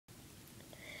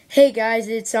Hey guys,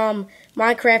 it's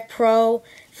Minecraft Pro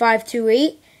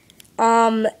 528.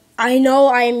 I know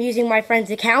I am using my friend's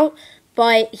account,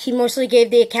 but he mostly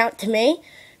gave the account to me.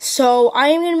 So I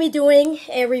am going to be doing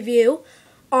a review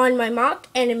on my mop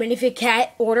and a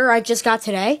minifigcat order I just got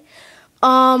today.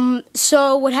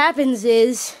 So what happens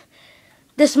is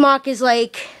this mock is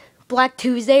like Black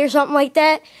Tuesday or something like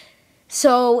that.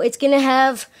 So it's going to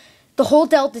have the whole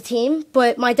Delta team,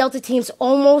 but my Delta team's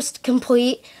almost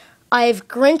complete. I have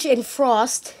Grinch and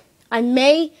Frost. I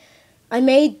may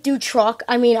do Truck.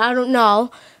 I mean, I don't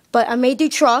know, but I may do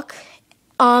Truck.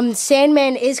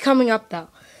 Sandman is coming up though.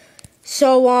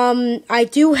 So I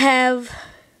do have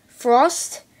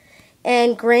Frost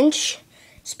and Grinch,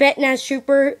 Spetnaz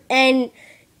Trooper, and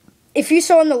if you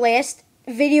saw in the last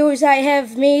videos I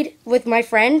have made with my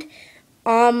friend,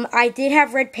 I did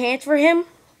have red pants for him,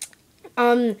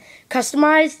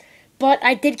 customized. But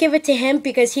I did give it to him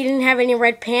because he didn't have any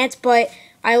red pants. But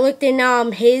I looked in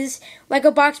his Lego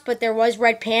box, but there was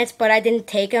red pants, but I didn't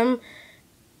take them.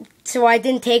 So I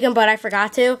didn't take them, but I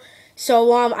forgot to.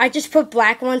 So I just put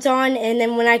black ones on, and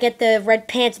then when I get the red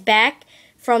pants back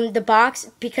from the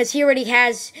box, because he already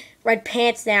has red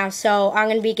pants now, so I'm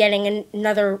going to be getting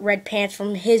another red pants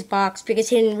from his box because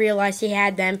he didn't realize he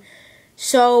had them.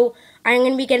 So I'm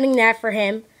going to be getting that for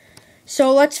him.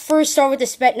 So let's first start with the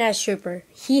Spetnaz Trooper.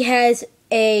 He has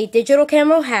a digital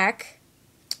camo hack.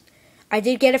 I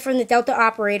did get it from the Delta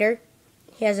operator.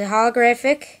 He has a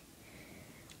holographic,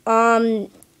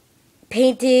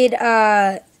 painted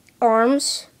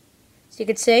arms, as you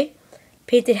can see,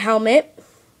 painted helmet,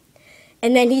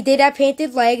 and then he did have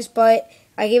painted legs, but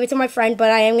I gave it to my friend,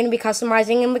 but I am going to be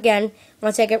customizing him again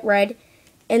once I get red.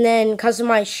 And then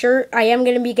customized shirt, I am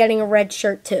going to be getting a red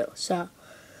shirt too, So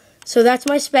that's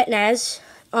my Spetnaz.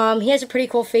 He has a pretty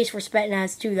cool face for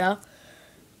Spetnaz too, though.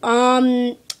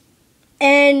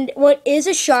 And what is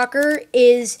a shocker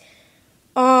is,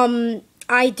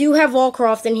 I do have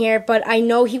Wallcroft in here, but I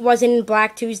know he wasn't in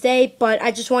Black Tuesday, but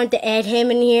I just wanted to add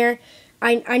him in here.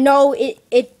 I know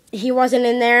he wasn't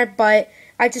in there, but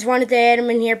I just wanted to add him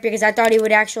in here because I thought he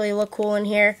would actually look cool in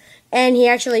here, and he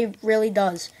actually really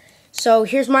does. So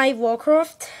here's my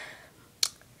Wallcroft.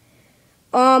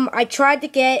 I tried to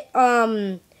get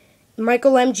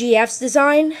Michael MGF's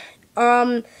design,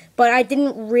 but I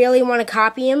didn't really want to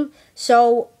copy him.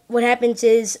 So what happens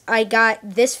is I got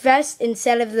this vest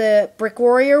instead of the Brick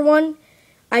Warrior one.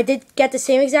 I did get the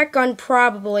same exact gun,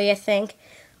 probably, I think.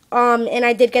 And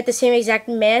I did get the same exact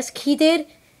mask he did,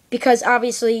 because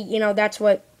obviously, you know, that's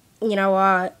what, you know,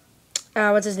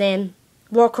 what's his name,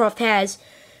 Wallcroft has.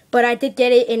 But I did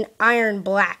get it in iron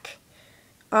black.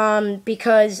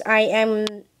 Because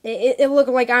it looked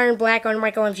like iron black on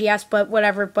Michael MGS, but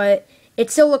whatever, but it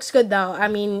still looks good though. I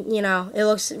mean, you know, it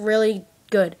looks really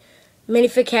good.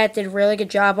 minifigcat did a really good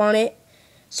job on it.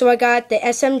 So I got the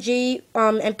SMG,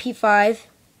 MP5.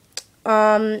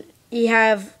 You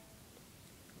have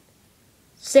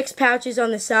 6 pouches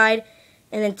on the side,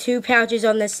 and then 2 pouches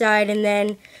on this side, and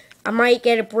then I might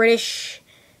get a British,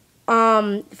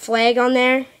 flag on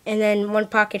there, and then 1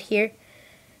 pocket here.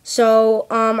 So,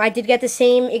 I did get the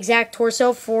same exact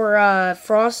torso for,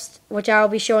 Frost, which I'll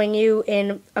be showing you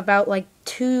in about, like,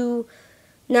 10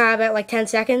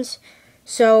 seconds.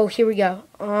 So, here we go.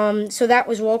 So that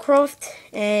was Wallcroft,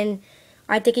 and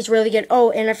I think he's really good.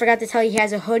 Oh, and I forgot to tell you, he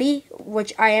has a hoodie,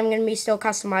 which I am going to be still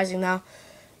customizing now.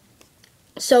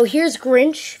 So, here's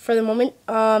Grinch for the moment.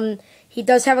 He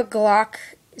does have a Glock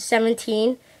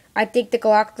 17. I think the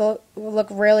Glock will look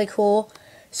really cool.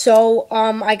 So,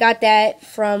 I got that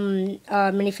from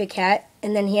minifigcat,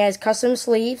 and then he has custom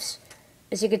sleeves,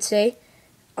 as you can see,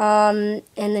 and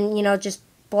then, you know, just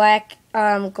black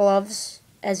gloves,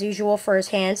 as usual, for his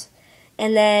hands,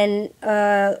 and then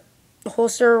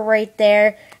holster right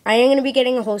there. I am going to be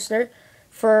getting a holster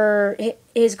for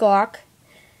his Glock,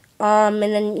 and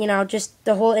then, you know, just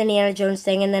the whole Indiana Jones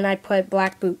thing, and then I put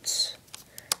black boots.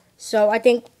 So, I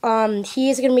think he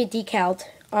is going to be decaled.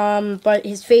 But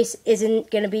his face isn't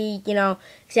going to be, you know,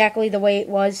 exactly the way it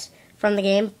was from the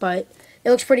game, but it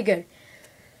looks pretty good.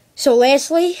 So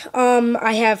lastly,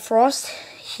 I have Frost.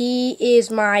 He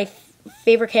is my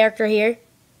favorite character here.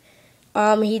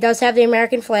 He does have the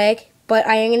American flag, but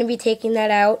I am going to be taking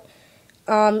that out,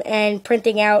 and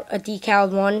printing out a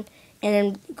decaled one, and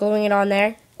then gluing it on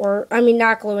there. Or, I mean,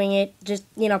 not gluing it, just,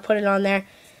 you know, put it on there.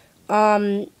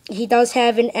 He does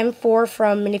have an M4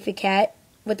 from minifigcat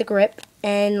with the grip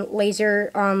and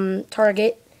laser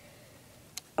target.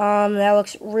 That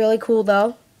looks really cool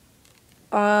though.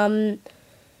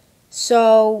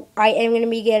 So I am gonna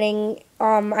be getting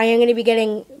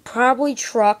probably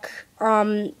Truck,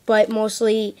 but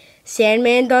mostly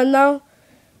Sandman done though.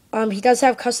 He does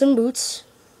have custom boots,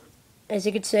 as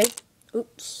you can see.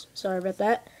 Oops, sorry about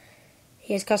that.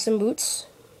 He has custom boots.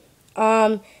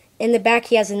 In the back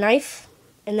he has a knife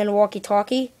and then a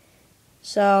walkie-talkie.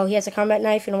 So he has a combat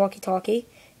knife and a walkie-talkie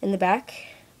in the back.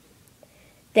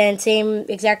 Then same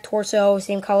exact torso,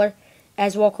 same color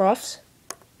as Wallcroft's.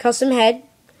 Custom head.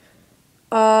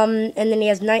 And then he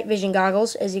has night vision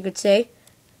goggles, as you could see.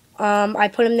 I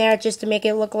put him there just to make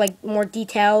it look like more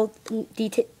detailed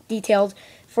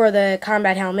for the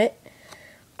combat helmet.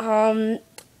 And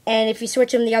if you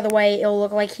switch him the other way, it'll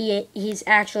look like he's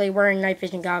actually wearing night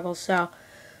vision goggles. So,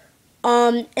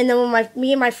 and then when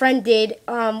me and my friend did,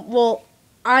 well,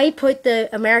 I put the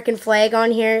American flag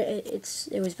on here.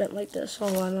 It was bent like this.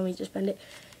 Hold on, let me just bend it.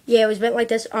 Yeah, it was bent like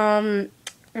this.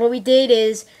 What we did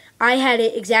is I had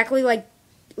it exactly like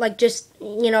just,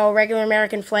 you know, a regular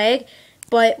American flag.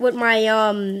 But what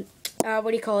my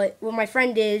what my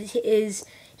friend did is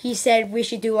he said we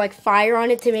should do like fire on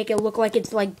it to make it look like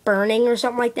it's like burning or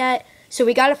something like that. So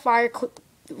we got a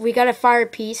fire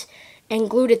piece and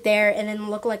glued it there, and then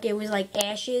looked like it was like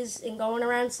ashes and going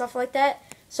around and stuff like that.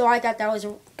 So I thought that was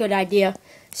a good idea.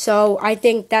 So I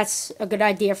think that's a good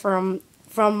idea from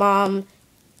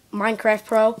Minecraft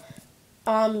Pro.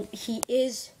 He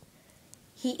is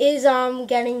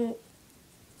getting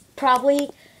probably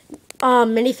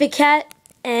minifigcat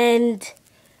and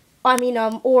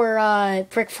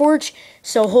Brick Forge.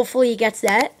 So hopefully he gets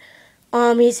that.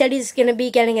 He said he's gonna be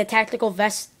getting a tactical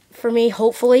vest for me,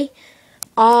 hopefully.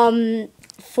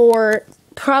 For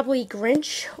probably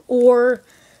Grinch or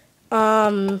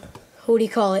who do you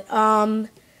call it?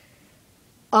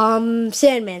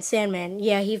 Sandman.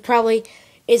 Yeah, he probably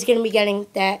is gonna be getting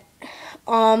that.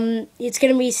 It's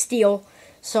gonna be steel,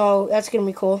 so that's gonna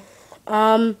be cool.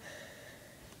 And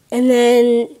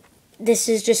then this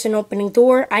is just an opening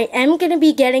door. I am gonna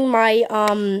be getting my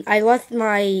I left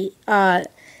my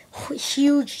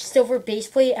huge silver base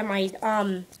plate at my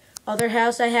other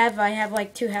house I have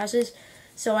like 2 houses,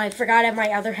 so I forgot at my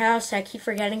other house. I keep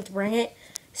forgetting to bring it.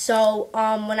 So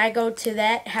when I go to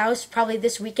that house, probably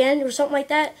this weekend or something like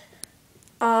that,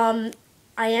 I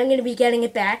am going to be getting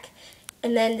it back.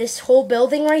 And then this whole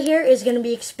building right here is going to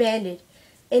be expanded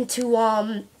into,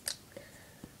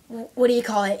 what do you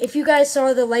call it? If you guys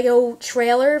saw the Lego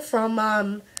trailer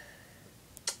from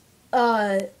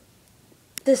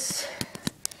this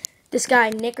guy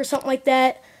Nick or something like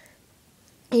that,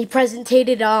 he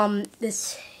presented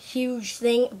this huge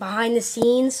thing behind the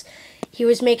scenes. He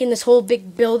was making this whole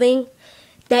big building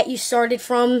that you started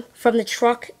from the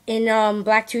truck in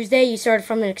Black Tuesday. You started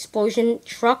from an explosion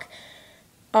truck.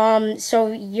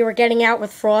 So you were getting out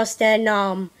with Frost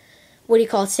and what do you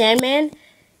call it, Sandman.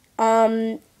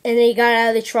 And then you got out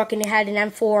of the truck and it had an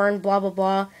M4 and blah blah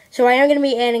blah. So I am going to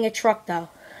be adding a truck though.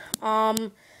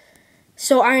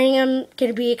 So I am going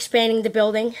to be expanding the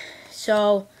building.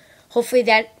 So hopefully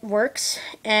that works,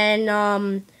 and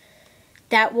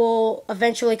that will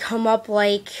eventually come up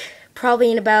like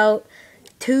probably in about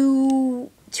two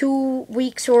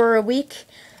weeks or a week.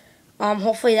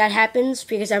 Hopefully that happens,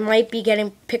 because I might be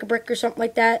getting pick-a-brick or something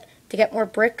like that to get more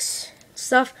bricks and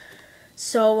stuff.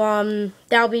 So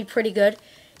that'll be pretty good.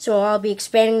 So I'll be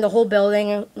expanding the whole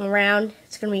building around.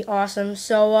 It's gonna be awesome.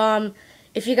 So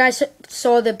if you guys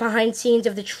saw the behind scenes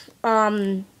of the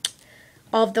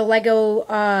Lego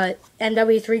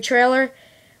mw3 trailer,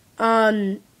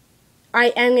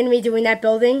 I am going to be doing that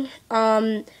building.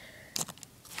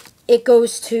 It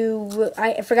goes to,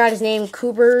 I forgot his name,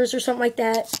 Coopers or something like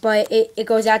that, but it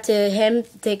goes out to him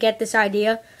to get this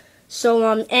idea.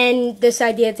 So, and this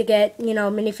idea to get, you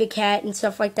know, minifigcat and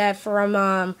stuff like that from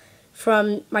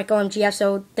Michael MGF.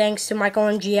 So thanks to Michael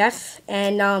MGF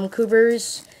and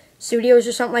Coopers Studios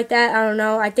or something like that. I don't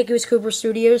know. I think it was Cooper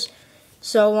Studios.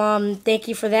 So, thank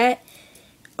you for that.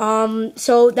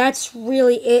 So that's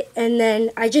really it. And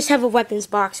then I just have a weapons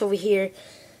box over here.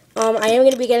 I am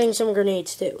going to be getting some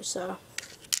grenades too. So,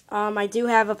 I do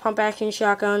have a pump action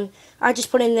shotgun. I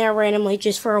just put in there randomly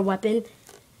just for a weapon.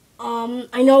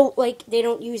 I know, like, they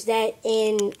don't use that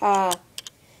in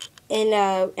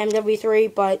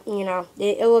mw3, but, you know,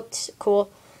 it looked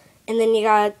cool. And then you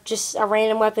got just a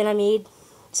random weapon I made.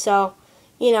 So,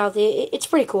 you know, it's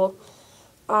pretty cool.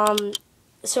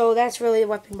 So that's really the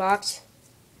weapon box.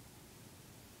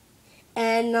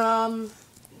 And,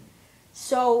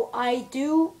 so I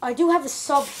do have a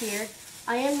sub here.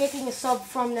 I am making a sub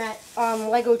from that,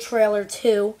 Lego trailer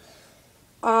too.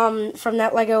 From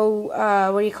that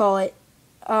Lego, what do you call it?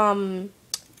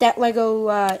 That Lego,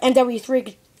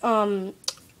 mw3,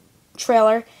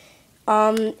 trailer.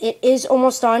 It is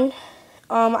almost done.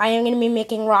 I am going to be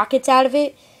making rockets out of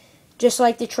it, just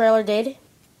like the trailer did.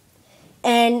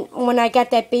 And when I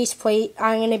get that base plate,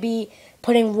 I'm going to be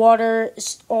putting water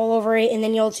all over it, and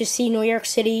then you'll just see New York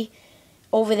City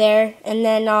over there. And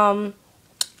then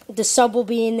the sub will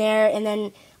be in there, and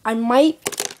then I might,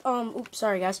 oops,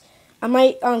 sorry guys. I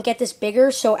might get this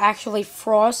bigger so actually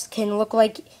Frost can look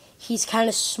like he's kind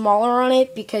of smaller on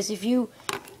it, because if you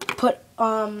put,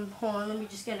 hold on, let me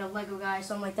just get a Lego guy,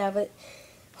 something like that, but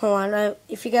hold on,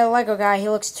 if you get a Lego guy, he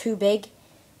looks too big.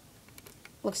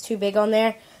 Looks too big on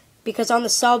there, because on the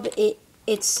sub,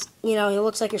 it's, you know, it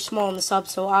looks like you're small on the sub,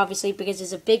 so obviously, because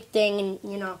it's a big thing, and,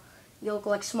 you know, you look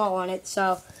like small on it,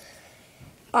 so,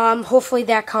 hopefully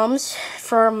that comes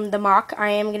from the mock I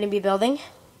am going to be building.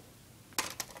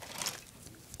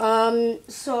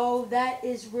 So that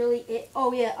is really it.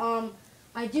 Oh yeah,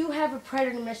 I do have a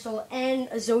Predator missile and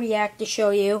a Zodiac to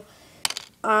show you.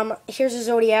 Here's a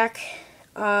Zodiac.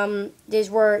 These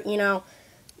were, you know,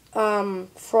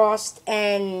 Frost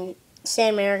and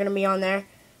Sandman are going to be on there.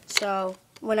 So,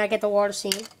 when I get the water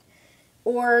scene.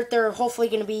 Or they're hopefully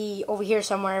going to be over here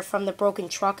somewhere from the broken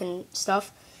truck and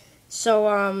stuff.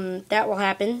 So, that will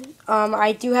happen.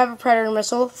 I do have a Predator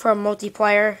missile from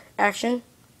multiplayer action.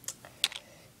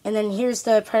 And then here's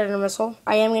the Predator missile.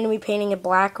 I am going to be painting it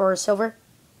black or silver.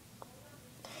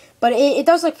 But it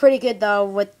does look pretty good, though,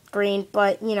 with green.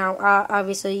 But, you know,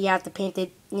 obviously you have to paint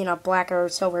it, you know, black or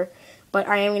silver. But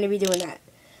I am going to be doing that.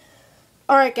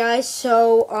 Alright, guys.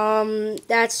 So,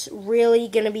 that's really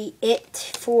going to be it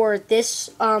for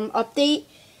this update.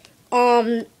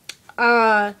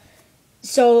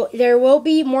 So, there will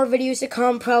be more videos to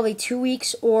come, probably 2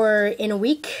 weeks or in a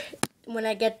week, when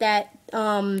I get that,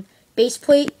 base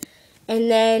plate, and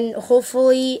then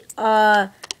hopefully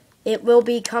it will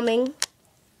be coming.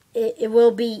 It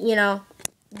will be, you know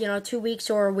 2 weeks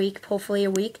or a week, hopefully a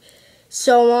week.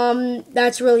 So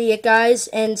that's really it, guys.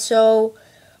 And so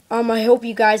I hope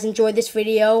you guys enjoyed this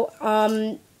video.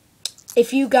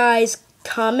 If you guys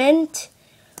comment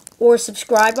or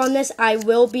subscribe on this, I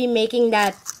will be making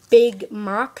that big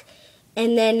mock,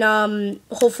 and then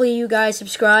hopefully you guys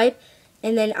subscribe.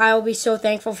 And then I will be so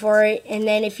thankful for it. And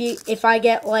then if I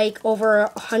get like over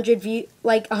 100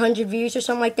 views or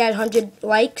something like that, 100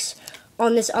 likes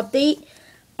on this update,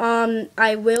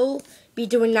 I will be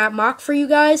doing that mock for you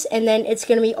guys. And then it's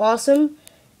gonna be awesome.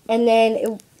 And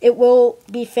then it will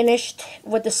be finished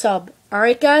with the sub. All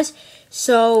right, guys.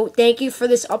 So thank you for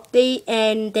this update,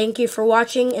 and thank you for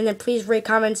watching. And then please rate,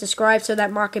 comment, and subscribe so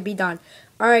that mock can be done.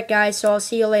 All right, guys. So I'll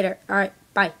see you later. All right.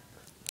 Bye.